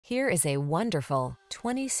Here is a wonderful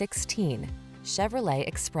 2016 Chevrolet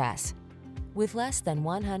Express. With less than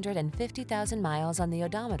 150,000 miles on the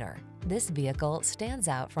odometer, this vehicle stands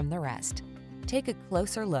out from the rest. Take a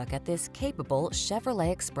closer look at this capable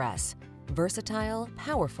Chevrolet Express. Versatile,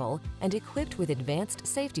 powerful, and equipped with advanced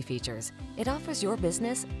safety features, it offers your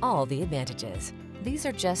business all the advantages. These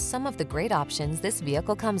are just some of the great options this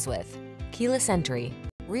vehicle comes with: keyless entry,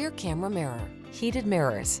 rear camera mirror, heated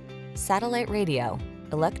mirrors, satellite radio,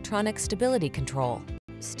 electronic stability control,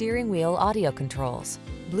 steering wheel audio controls,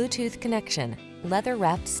 Bluetooth connection,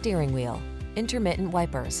 leather-wrapped steering wheel, intermittent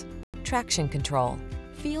wipers, traction control.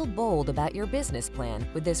 Feel bold about your business plan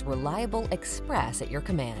with this reliable Express at your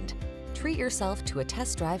command. Treat yourself to a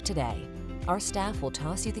test drive today. Our staff will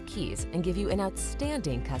toss you the keys and give you an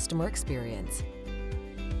outstanding customer experience.